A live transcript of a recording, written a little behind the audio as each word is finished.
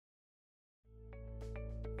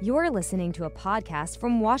You're listening to a podcast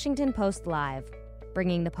from Washington Post Live,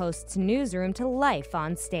 bringing the Post's newsroom to life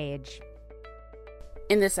on stage.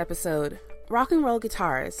 In this episode, rock and roll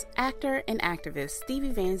guitarist, actor, and activist Stevie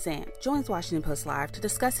Van Zandt joins Washington Post Live to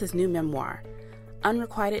discuss his new memoir,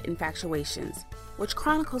 Unrequited Infatuations, which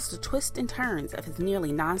chronicles the twists and turns of his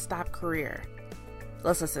nearly nonstop career.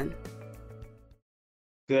 Let's listen.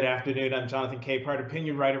 Good afternoon. I'm Jonathan Capehart,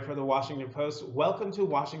 opinion writer for The Washington Post. Welcome to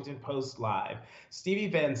Washington Post Live. Stevie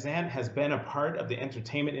Van Zandt has been a part of the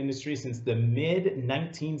entertainment industry since the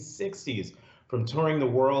mid-1960s, from touring the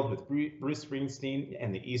world with Bruce Springsteen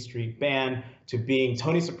and the E Street Band to being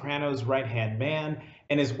Tony Soprano's right-hand man,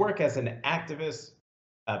 and his work as an activist.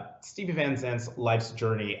 Stevie Van Zandt's life's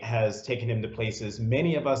journey has taken him to places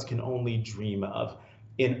many of us can only dream of.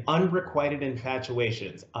 In Unrequited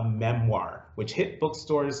Infatuations, a memoir, which hit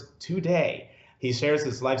bookstores today, he shares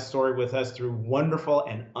his life story with us through wonderful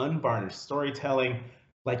and unvarnished storytelling,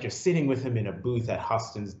 like you're sitting with him in a booth at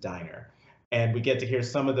Huston's Diner. And we get to hear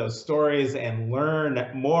some of those stories and learn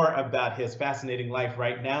more about his fascinating life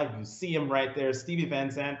right now. You see him right there. Stevie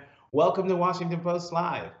Van Zandt, welcome to Washington Post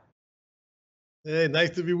Live. Hey, nice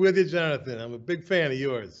to be with you, Jonathan. I'm a big fan of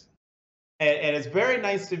yours. And it's very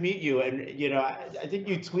nice to meet you. And you know, I think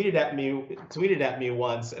you tweeted at me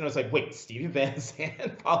once, and I was like, wait, Stevie Van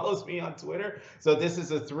Zandt follows me on Twitter. So this is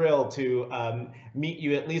a thrill to meet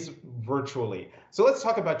you, at least virtually. So let's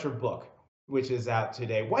talk about your book, which is out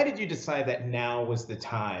today. Why did you decide that now was the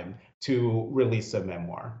time to release a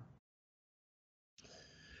memoir?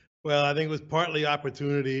 Well, I think it was partly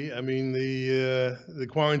opportunity. I mean, the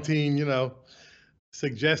quarantine,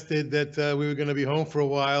 suggested that we were going to be home for a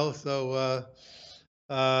while. So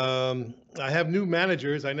I have new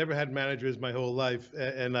managers. I never had managers my whole life.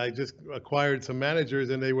 And I just acquired some managers,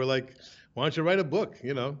 and they were like, why don't you write a book,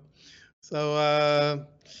 So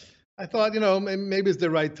I thought, maybe it's the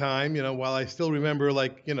right time, while I still remember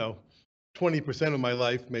 20% of my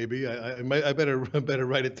life, maybe. I better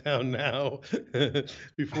write it down now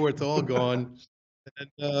before it's all gone.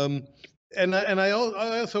 And I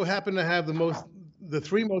also happen to have the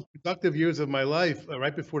three most productive years of my life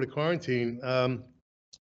right before the quarantine,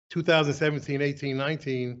 2017, 18,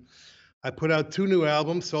 19. I put out two new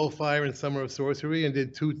albums, Soulfire and Summer of Sorcery, and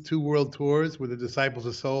did two world tours with the Disciples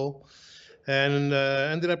of Soul, and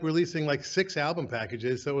ended up releasing like 6 album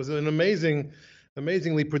packages. So it was an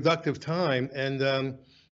amazingly productive time, and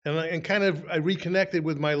I reconnected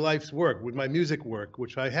with my life's work, with my music work,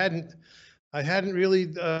 which I hadn't really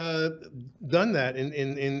done that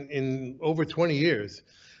in over 20 years.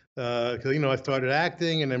 Because I started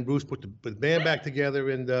acting, and then Bruce put the band back together,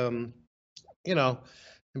 and and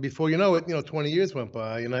before you know it, 20 years went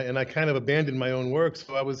by, and I kind of abandoned my own work.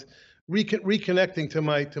 So I was reconnecting to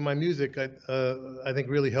my music. I think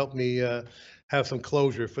really helped me have some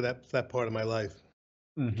closure for that part of my life.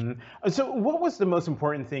 Mm-hmm. So what was the most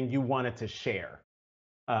important thing you wanted to share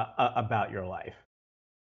about your life?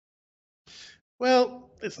 Well,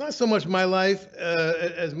 it's not so much my life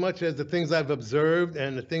as much as the things I've observed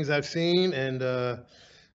and the things I've seen, and the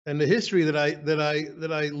history that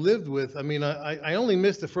I lived with. I mean, I only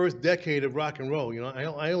missed the first decade of rock and roll.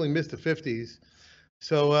 I only missed the 50s.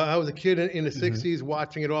 So I was a kid in the 60s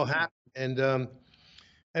watching it all happen, and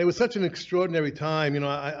it was such an extraordinary time.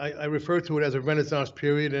 I refer to it as a Renaissance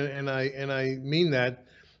period, and I mean that.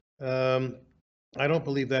 I don't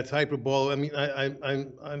believe that's hyperbole. I mean,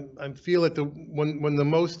 I feel that when the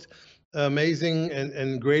most amazing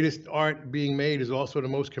and greatest art being made is also the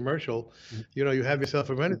most commercial, you have yourself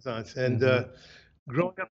a Renaissance. And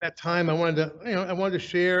growing up at that time, I wanted to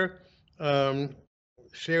share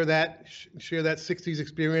that 60s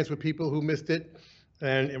experience with people who missed it,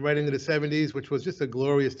 and right into the 70s, which was just a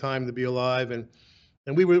glorious time to be alive. And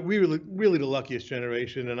we were really the luckiest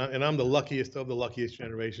generation, and I'm the luckiest of the luckiest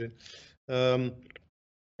generation.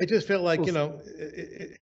 It just felt like,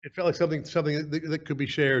 it felt like something that could be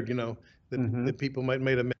shared, that people might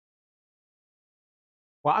have made.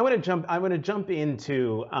 Well, I want to jump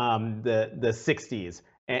into the 60s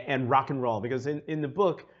and rock and roll, because in the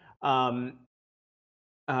book,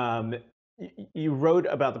 you wrote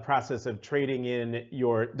about the process of trading in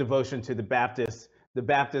your devotion to the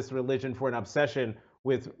Baptist religion for an obsession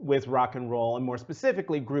with rock and roll, and more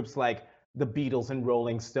specifically, groups like the Beatles and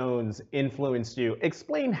Rolling Stones influenced you.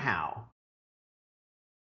 Explain how.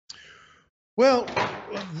 Well,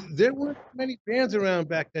 there weren't many bands around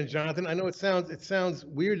back then, Jonathan. I know it sounds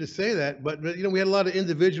weird to say that, but we had a lot of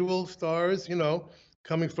individual stars,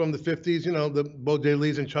 coming from the 50s, the Bo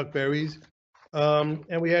Diddleys and Chuck Berrys,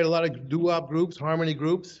 and we had a lot of doo-wop groups, harmony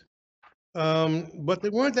groups, but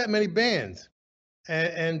there weren't that many bands,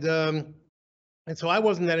 and And so I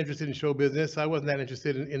wasn't that interested in show business. I wasn't that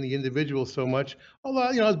interested in the individual so much. Although,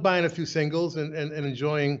 I was buying a few singles and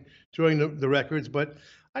enjoying the records, but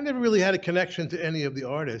I never really had a connection to any of the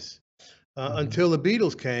artists until the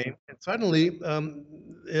Beatles came. And suddenly,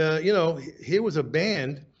 here was a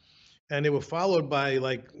band, and they were followed by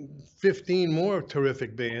like 15 more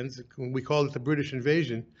terrific bands. We called it the British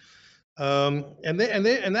Invasion. And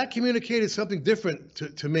that communicated something different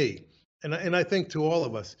to me, and I think to all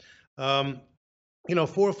of us. 4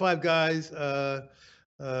 or 5 guys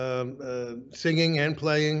singing and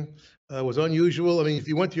playing was unusual. I mean, if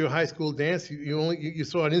you went to your high school dance, you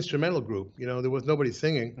saw an instrumental group. There was nobody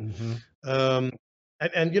singing. And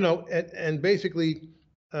basically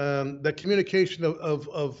the communication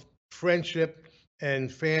of friendship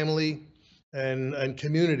and family and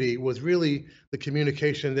community was really the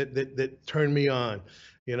communication that turned me on.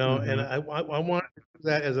 And I wanted to do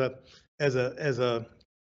that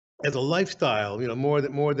as a lifestyle,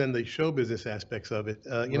 more than the show business aspects of it,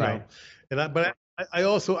 Right. But I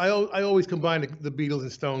always combined the Beatles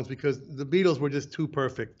and Stones because the Beatles were just too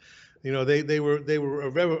perfect. They were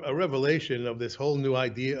a revelation of this whole new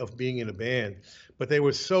idea of being in a band, but they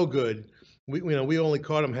were so good. We only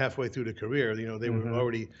caught them halfway through the career. They were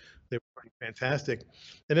already fantastic.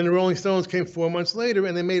 And then the Rolling Stones came 4 months later,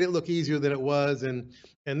 and they made it look easier than it was. And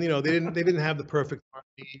they didn't have the perfect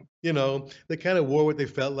harmony. They kind of wore what they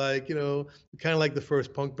felt like. Kind of like the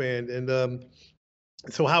first punk band. And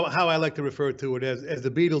so how I like to refer to it as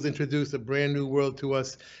the Beatles introduced a brand new world to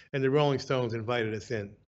us, and the Rolling Stones invited us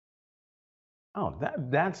in. Oh,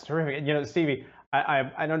 that's terrific. Stevie,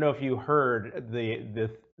 I don't know if you heard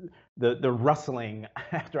the rustling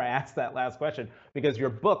after I asked that last question, because your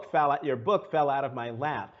book fell out of my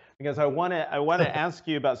lap, because I want to ask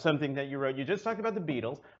you about something that you wrote. You just talked about the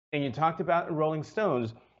Beatles and you talked about the Rolling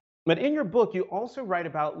Stones, but in your book you also write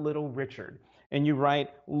about Little Richard, and you write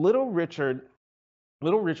Little Richard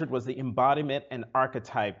was the embodiment and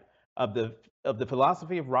archetype of the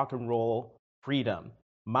philosophy of rock and roll freedom.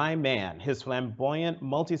 My man, his flamboyant,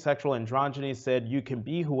 multisexual androgyny said, "You can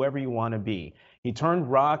be whoever you want to be." He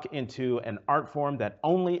turned rock into an art form that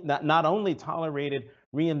not only tolerated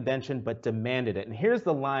reinvention, but demanded it. And here's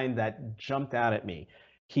the line that jumped out at me.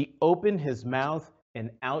 He opened his mouth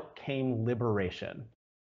and out came liberation.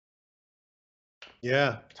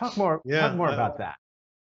 Yeah. Talk more about that.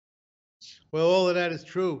 Well, all of that is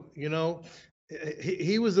true.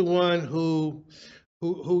 He was the one who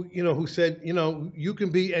said, you can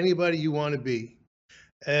be anybody you want to be,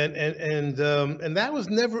 and that was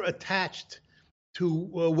never attached to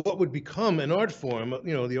what would become an art form.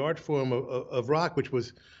 The art form of rock, which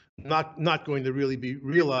was not going to really be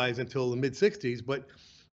realized until the mid '60s. But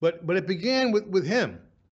it began with him,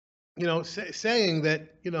 saying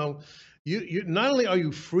that you not only are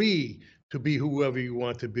you free to be whoever you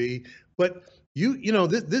want to be, but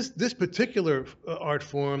this particular art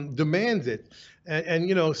form demands it,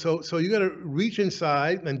 and so you got to reach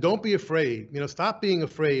inside and don't be afraid. Stop being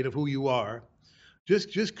afraid of who you are.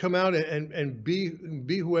 Just come out and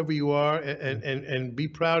be whoever you are, and be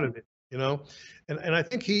proud of it. And I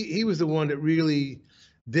think he was the one that really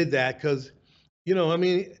did that, because I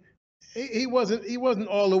mean, he wasn't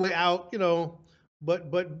all the way out,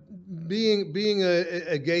 but being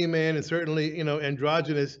a gay man, and certainly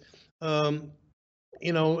androgynous.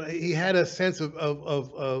 He had a sense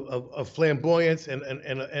of flamboyance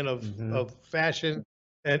and of fashion,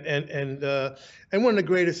 and one of the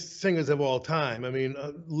greatest singers of all time. I mean,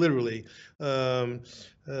 literally. I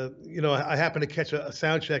happened to catch a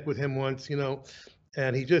sound check with him once,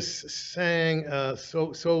 and he just sang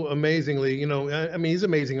so amazingly. I mean, he's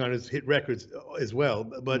amazing on his hit records as well,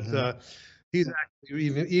 but he's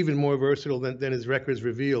actually even more versatile than his records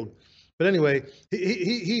revealed. But anyway,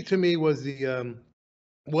 he to me was the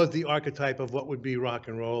archetype of what would be rock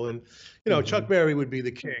and roll. And Chuck Berry would be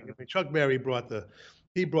the king. I mean, Chuck Berry brought the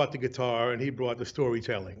guitar, and he brought the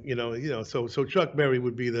storytelling. So Chuck Berry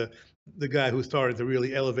would be the guy who started to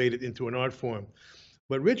really elevate it into an art form.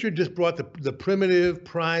 But Richard just brought the primitive,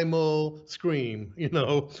 primal scream,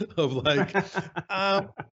 of like, I'm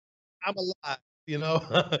alive.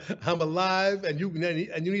 I'm alive, and you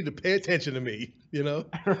need to pay attention to me.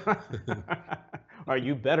 Or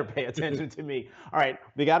you better pay attention to me. All right,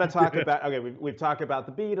 we got to talk about. Okay, we've talked about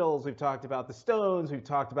the Beatles, we've talked about the Stones, we've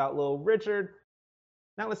talked about Little Richard.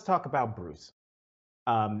 Now let's talk about Bruce.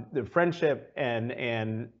 The friendship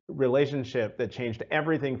and relationship that changed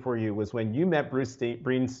everything for you was when you met Bruce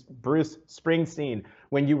Springsteen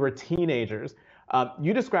when you were teenagers.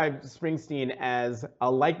 You described Springsteen as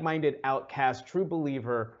a like-minded outcast, true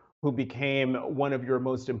believer who became one of your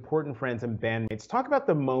most important friends and bandmates. Talk about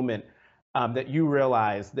the moment that you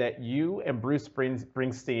realized that you and Bruce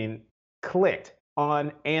Springsteen clicked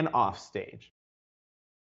on and off stage?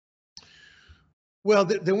 Well,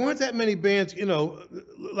 there weren't that many bands,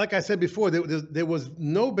 like I said before, there was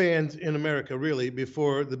no bands in America really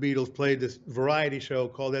before the Beatles played this variety show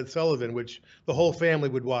called Ed Sullivan, which the whole family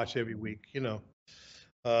would watch every week. He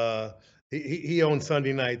owned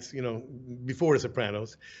Sunday nights, before The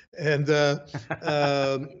Sopranos, and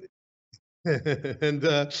and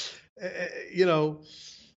you know,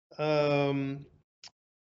 um,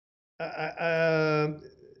 I,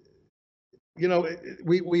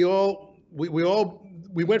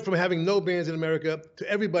 we went from having no bands in America to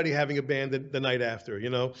everybody having a band the night after,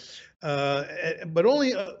 but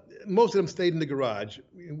only most of them stayed in the garage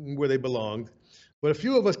where they belonged. But a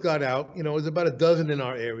few of us got out. It was about a dozen in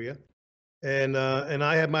our area, and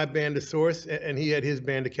I had my band, The Source, and he had his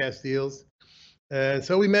band, The Castiles, and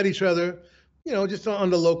so we met each other. Just on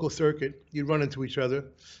the local circuit, you'd run into each other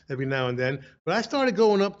every now and then. But I started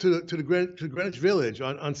going up to Greenwich Village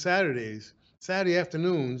on Saturday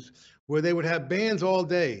afternoons, where they would have bands all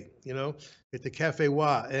day, at the Cafe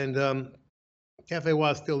Wa. And Cafe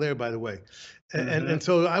Wa is still there, by the way. And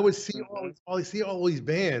so I would see all these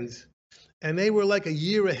bands, and they were like a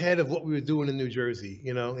year ahead of what we were doing in New Jersey.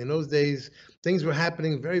 In those days, things were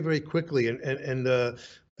happening very, very quickly, and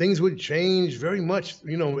things would change very much,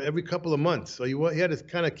 every couple of months. So you had to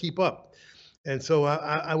kind of keep up. And so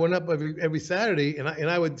I went up every Saturday, and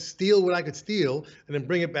I would steal what I could steal, and then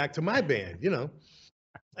bring it back to my band,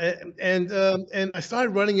 and I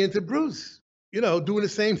started running into Bruce, doing the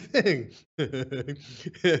same thing, and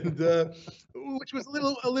which was a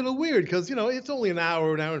little weird because it's only an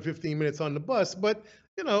hour and 15 minutes on the bus, but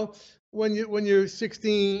when you're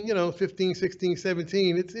 16, 15, 16,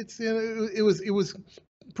 17, it was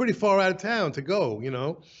pretty far out of town to go,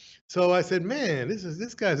 So I said, man,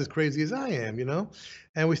 this guy's as crazy as I am,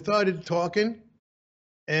 and we started talking,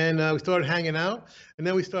 and we started hanging out, and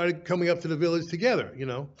then we started coming up to the village together,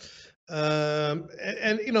 I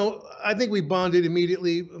think we bonded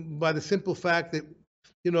immediately by the simple fact that,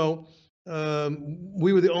 we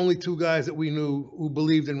were the only two guys that we knew who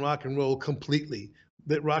believed in rock and roll completely,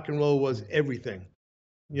 that rock and roll was everything.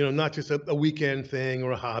 Not just a weekend thing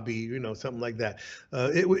or a hobby, something like that.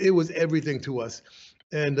 It was everything to us.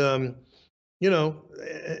 And, and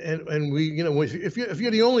we, if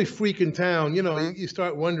you're the only freak in town, you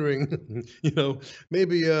start wondering,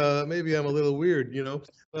 maybe I'm a little weird,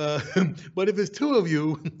 but if it's two of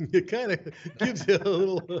you, it kind of gives you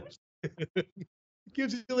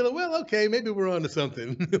a little, well, okay, maybe we're on to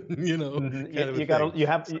something, You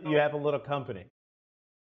have a little company.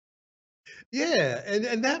 Yeah,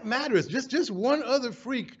 and that matters. Just one other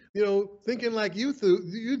freak, thinking like you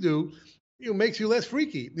do, makes you less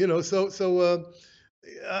freaky. So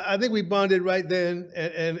I think we bonded right then,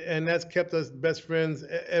 and that's kept us best friends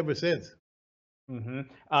ever since. And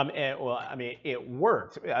well, I mean, it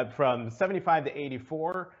worked. From 75 to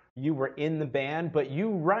 84, you were in the band, but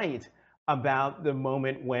you write about the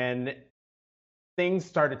moment when things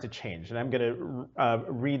started to change. And I'm going to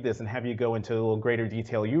read this and have you go into a little greater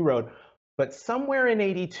detail. You wrote, but somewhere in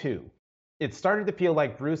 82, it started to feel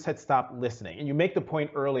like Bruce had stopped listening. And you make the point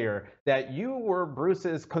earlier that you were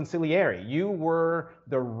Bruce's consigliere. You were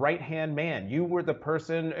the right-hand man. You were the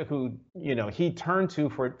person who, he turned to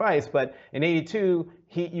for advice. But in 82,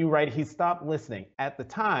 you write, he stopped listening. At the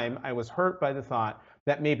time, I was hurt by the thought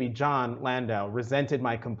that maybe Jon Landau resented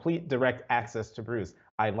my complete direct access to Bruce.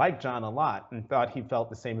 I liked Jon a lot and thought he felt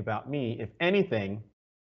the same about me. If anything,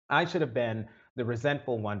 I should have been the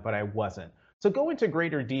resentful one, but I wasn't. So go into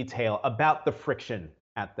greater detail about the friction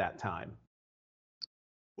at that time.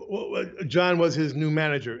 Well, Jon was his new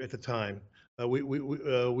manager at the time.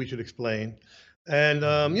 We should explain. And,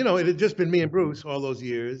 it had just been me and Bruce all those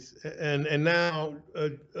years. And now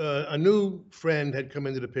a new friend had come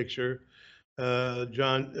into the picture,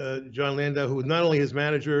 Jon Landau, who was not only his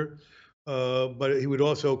manager, but he would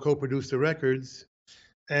also co-produce the records,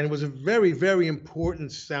 and was a very, very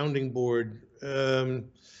important sounding board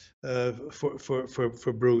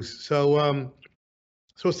for Bruce. So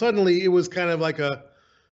suddenly it was kind of like I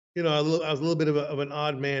was a little bit of an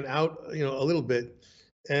odd man out, a little bit,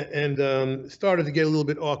 and started to get a little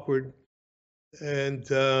bit awkward. And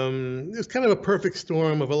it was kind of a perfect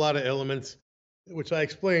storm of a lot of elements, which I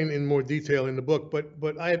explain in more detail in the book.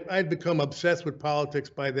 But I'd become obsessed with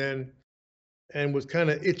politics by then, and was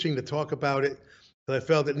kind of itching to talk about it. I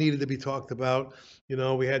felt it needed to be talked about.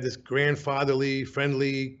 We had this grandfatherly,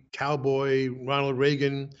 friendly cowboy, Ronald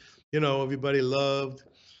Reagan, everybody loved.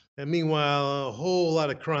 And meanwhile, a whole lot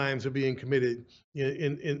of crimes are being committed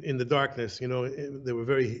in the darkness. They were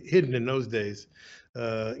very hidden in those days,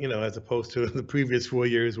 as opposed to the previous 4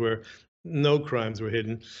 years where no crimes were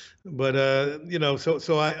hidden. But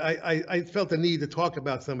so I felt the need to talk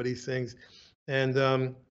about some of these things, and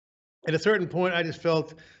at a certain point, I just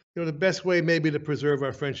felt, the best way maybe to preserve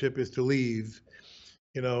our friendship is to leave.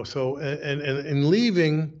 So and in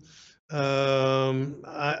leaving,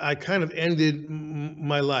 I kind of ended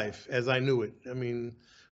my life as I knew it. I mean,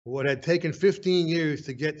 what had taken 15 years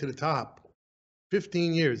to get to the top,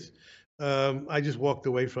 15 years, I just walked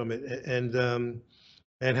away from it and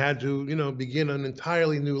had to, begin an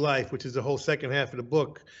entirely new life, which is the whole second half of the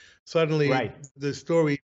book. Suddenly, Right. the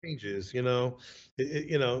story changes. Well,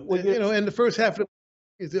 And the first half of it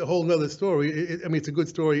is a whole nother story. I mean, it's a good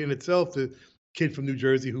story in itself. The kid from New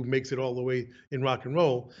Jersey who makes it all the way in rock and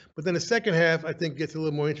roll. But then the second half, I think, gets a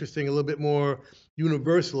little more interesting, a little bit more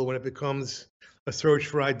universal when it becomes a search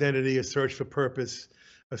for identity, a search for purpose,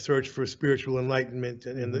 a search for spiritual enlightenment,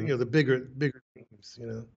 and the bigger themes.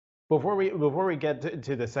 Before we get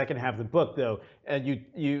to the second half of the book, though,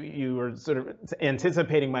 you were sort of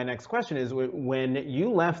anticipating my next question is when you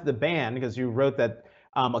left the band, because you wrote that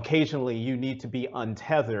occasionally you need to be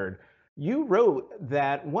untethered. You wrote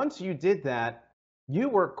that once you did that, you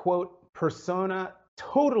were, quote, persona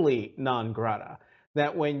totally non grata.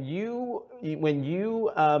 That when you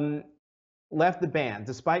left the band,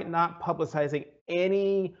 despite not publicizing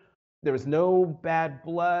any, there was no bad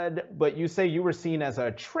blood, but you say you were seen as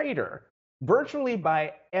a traitor virtually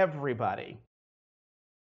by everybody.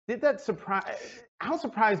 Did that surprise? How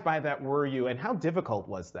surprised by that were you, and how difficult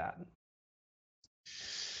was that?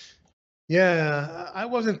 Yeah, I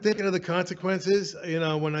wasn't thinking of the consequences,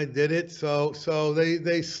 when I did it. So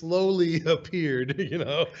they slowly appeared,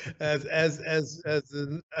 as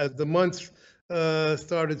the months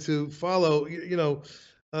started to follow.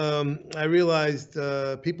 I realized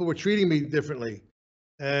people were treating me differently,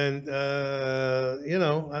 and I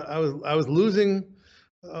was losing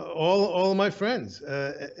all of my friends,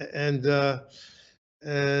 and the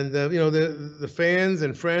fans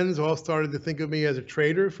and friends all started to think of me as a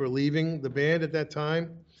traitor for leaving the band at that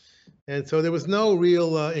time. And so there was no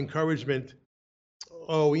real encouragement.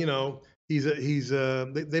 Oh, they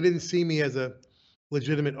didn't see me as a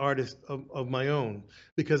legitimate artist of my own,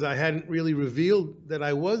 because I hadn't really revealed that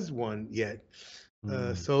I was one yet.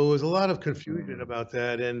 So there was a lot of confusion about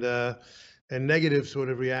that, and negative sort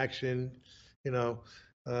of reaction,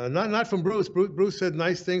 not from Bruce. Bruce said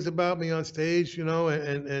nice things about me on stage,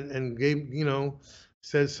 and gave,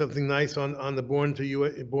 said something nice on the Born to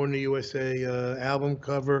USA album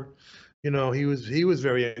cover. He was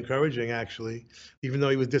very encouraging, actually, even though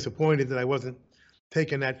he was disappointed that I wasn't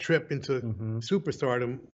taking that trip into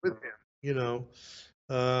superstardom with him.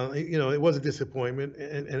 It was a disappointment,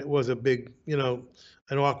 and it was a big, an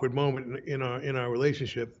awkward moment in our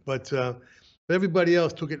relationship. But everybody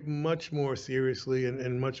else took it much more seriously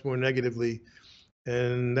and much more negatively,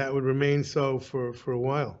 and that would remain so for a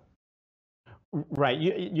while. Right.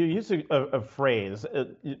 You used a phrase.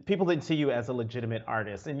 People didn't see you as a legitimate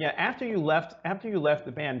artist, and yet after you left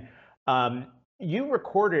the band, you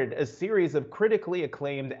recorded a series of critically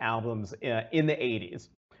acclaimed albums in the '80s,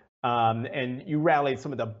 and you rallied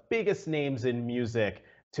some of the biggest names in music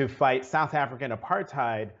to fight South African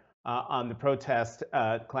apartheid on the protest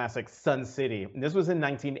classic Sun City. And this was in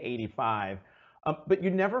 1985. But you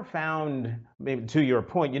never found, maybe to your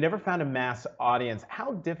point, you never found a mass audience.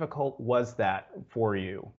 How difficult was that for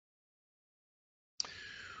you?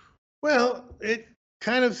 Well, it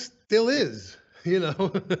kind of still is, and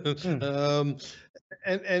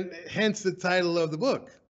hence the title of the book,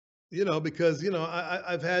 because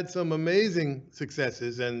I've had some amazing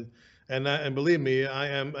successes, and believe me, I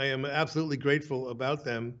am absolutely grateful about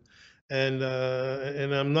them, and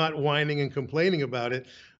I'm not whining and complaining about it.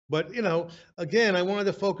 But, again, I wanted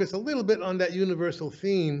to focus a little bit on that universal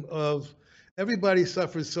theme of everybody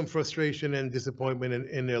suffers some frustration and disappointment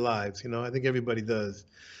in their lives. I think everybody does.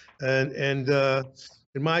 And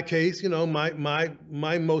in my case,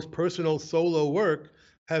 my most personal solo work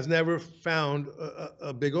has never found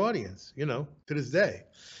a big audience, to this day.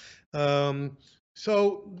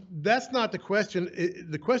 So that's not the question.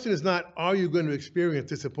 The question is not, are you going to experience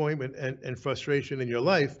disappointment and frustration in your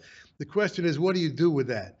life? The question is, what do you do with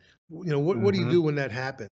that? What do you do when that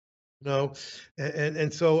happens?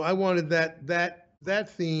 And so I wanted that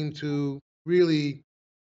theme to really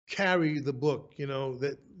carry the book,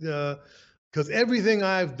 that because everything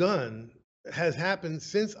I've done has happened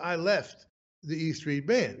since I left the E Street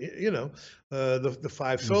Band. The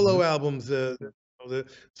 5 solo albums, The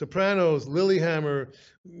Sopranos, Lilyhammer,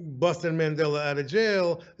 busting Mandela out of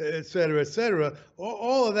jail, et cetera, et cetera.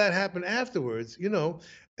 All of that happened afterwards,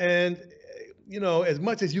 and as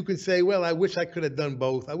much as you can say, well, I wish I could have done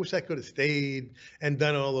both. I wish I could have stayed and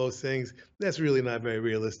done all those things. That's really not very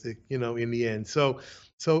realistic, in the end. So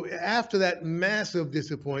after that massive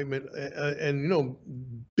disappointment and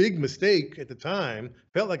big mistake at the time,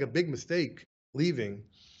 felt like a big mistake leaving,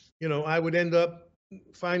 I would end up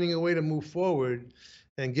finding a way to move forward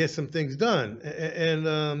and get some things done.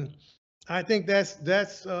 And I think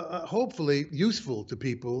that's hopefully useful to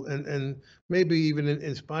people and maybe even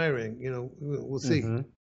inspiring. We'll see.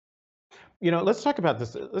 Let's talk about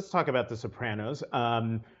this. Let's talk about The Sopranos,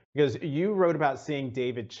 because you wrote about seeing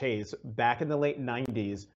David Chase back in the late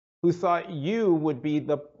 '90s, who thought you would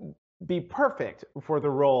be perfect for the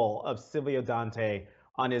role of Silvio Dante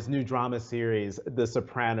on his new drama series, The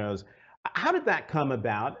Sopranos. How did that come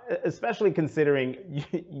about, especially considering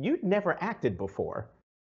you'd never acted before?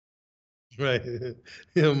 Right.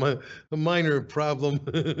 A minor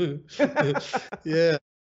problem. Yeah.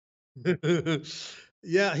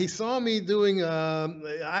 Yeah, he saw me doing,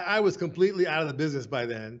 I was completely out of the business by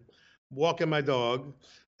then, walking my dog.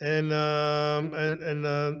 And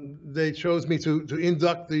they chose me to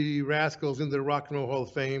induct the Rascals into the Rock and Roll Hall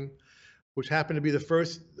of Fame, which happened to be the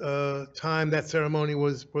first time that ceremony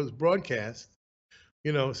was broadcast.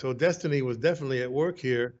 So destiny was definitely at work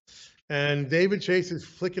here. And David Chase is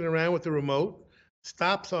flicking around with the remote,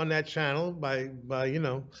 stops on that channel by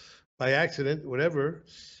accident, whatever.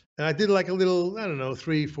 And I did like a little, I don't know,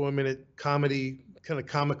 3-4 minute comedy, kind of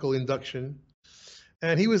comical induction.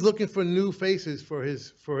 And he was looking for new faces for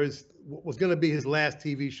his what was going to be his last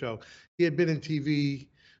TV show. He had been in TV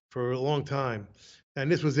for a long time,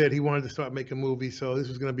 and this was it. He wanted to start making movies, so this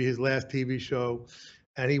was going to be his last TV show,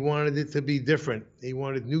 and he wanted it to be different. He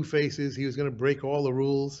wanted new faces. He was going to break all the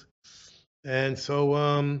rules, and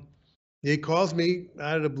so he calls me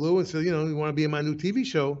out of the blue and says, you want to be in my new TV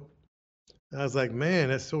show? I was like, man,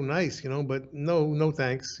 that's so nice, but no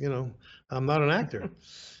thanks. I'm not an actor.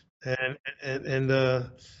 And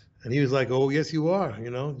he was like, oh, yes, you are,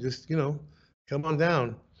 just, come on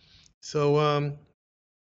down. So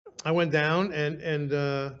I went down and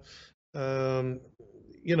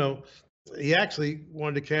he actually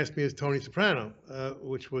wanted to cast me as Tony Soprano,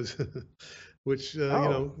 which was,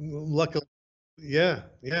 luckily, yeah.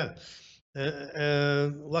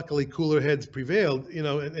 Luckily cooler heads prevailed, and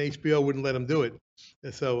HBO wouldn't let him do it.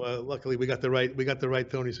 And so luckily we got the right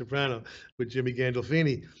Tony Soprano with Jimmy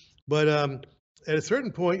Gandolfini. But at a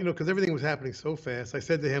certain point, because everything was happening so fast, I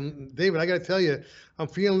said to him, David, I got to tell you, I'm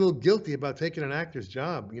feeling a little guilty about taking an actor's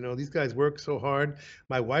job. These guys work so hard.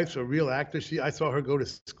 My wife's a real actor. I saw her go to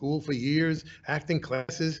school for years, acting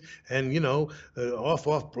classes, and,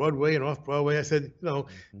 off Broadway and off Broadway. I said,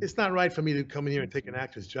 it's not right for me to come in here and take an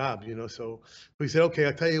actor's job, So he said, okay,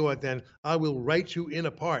 I'll tell you what, then I will write you in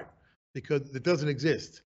a part because it doesn't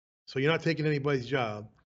exist. So you're not taking anybody's job,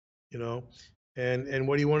 And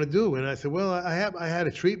what do you want to do? And I said, well, I had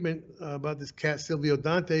a treatment about this cat Silvio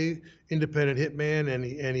Dante, independent hitman, and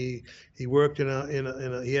he worked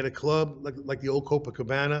he had a club like the old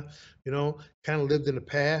Copacabana, kind of lived in the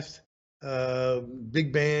past,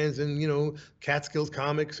 big bands and Catskills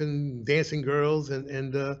comics and dancing girls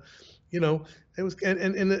and it was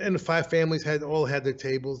and the five families all had their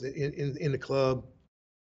tables in the club.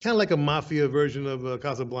 Kind of like a mafia version of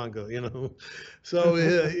Casablanca, So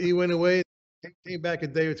he went away. Came back a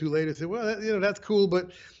day or two later and said, well, that's cool,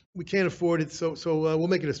 but we can't afford it. So we'll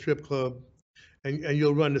make it a strip club and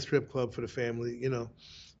you'll run the strip club for the family, and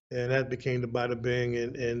that became the Bada Bing.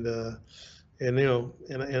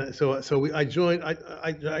 I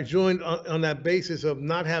joined on that basis of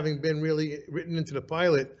not having been really written into the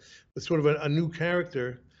pilot, but sort of a new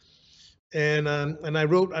character. And I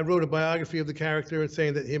wrote a biography of the character and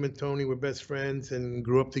saying that him and Tony were best friends and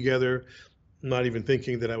grew up together. Not even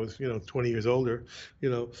thinking that I was, 20 years older.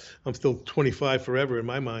 I'm still 25 forever in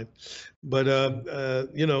my mind. But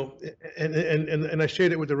and I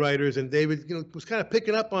shared it with the writers, and David, was kind of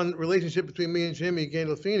picking up on the relationship between me and Jimmy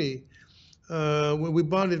Gandolfini. We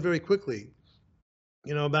bonded very quickly.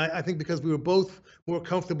 But I think because we were both more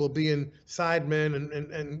comfortable being sidemen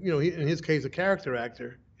and he, in his case, a character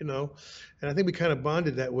actor. And I think we kind of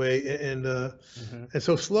bonded that way. And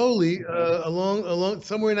so slowly along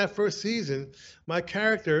somewhere in that first season, my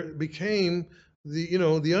character became the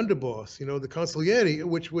underboss, the consigliere,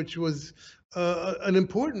 which was an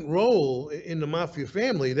important role in the mafia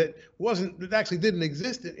family that actually didn't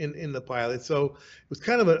exist in the pilot. So it was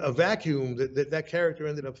kind of a vacuum that character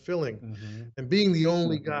ended up filling, and being the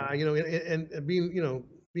only guy, and being,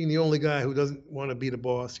 being the only guy who doesn't want to be the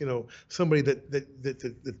boss, somebody that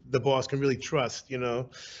the boss can really trust, and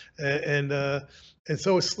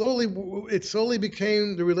so it slowly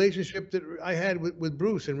became the relationship that I had with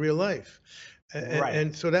Bruce in real life,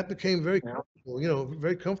 and so that became very comfortable,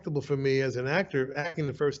 very comfortable for me as an actor acting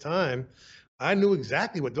the first time. I knew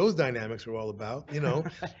exactly what those dynamics were all about, And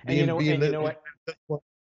what?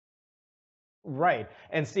 Right.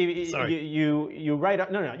 And Steve, you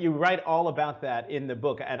write you write all about that in the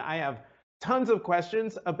book, and I have tons of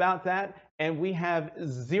questions about that, and we have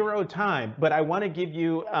zero time. But I want to give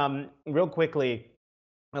you real quickly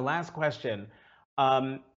the last question.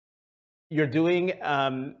 You're doing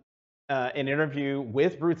an interview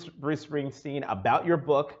with Bruce Springsteen about your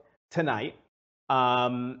book tonight.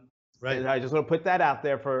 Right. I just want to put that out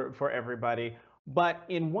there for everybody. But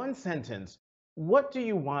in one sentence, what do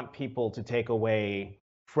you want people to take away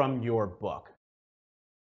from your book?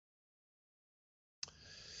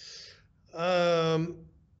 Well,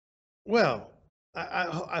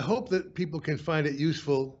 I hope that people can find it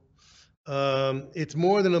useful. It's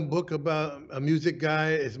more than a book about a music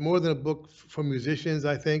guy. It's more than a book for musicians,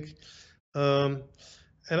 I think. And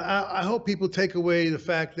I hope people take away the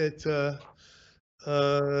fact that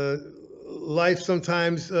life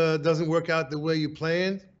sometimes doesn't work out the way you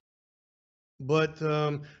planned. But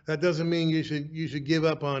that doesn't mean you should give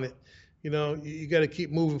up on it. You got to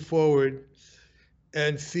keep moving forward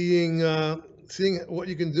and seeing what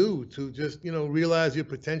you can do to just realize your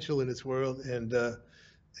potential in this world and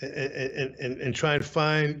try and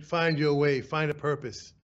find your way, find a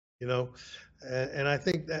purpose. And I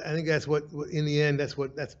think that's what in the end that's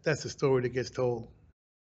the story that gets told.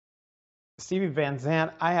 Stevie Van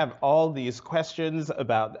Zandt, I have all these questions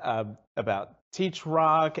about Teach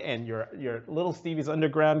Rock and your Little Stevie's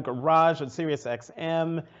Underground Garage on Sirius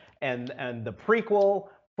XM and the prequel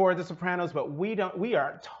for The Sopranos, but we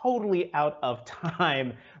are totally out of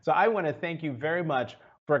time. So I want to thank you very much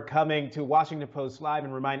for coming to Washington Post Live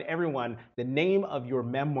and remind everyone the name of your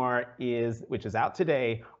memoir which is out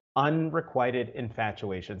today, Unrequited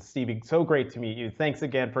Infatuation. Stevie, so great to meet you. Thanks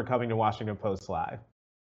again for coming to Washington Post Live.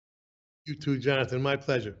 You too, Jonathan. My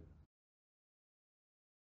pleasure.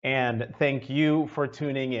 And thank you for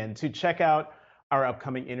tuning in. To check out our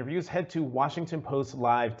upcoming interviews, head to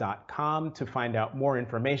WashingtonPostLive.com to find out more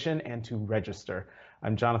information and to register.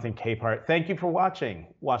 I'm Jonathan Capehart. Thank you for watching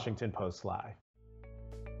Washington Post Live.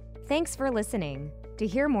 Thanks for listening. To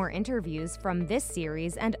hear more interviews from this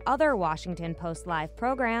series and other Washington Post Live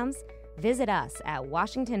programs, visit us at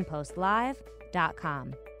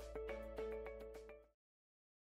WashingtonPostLive.com.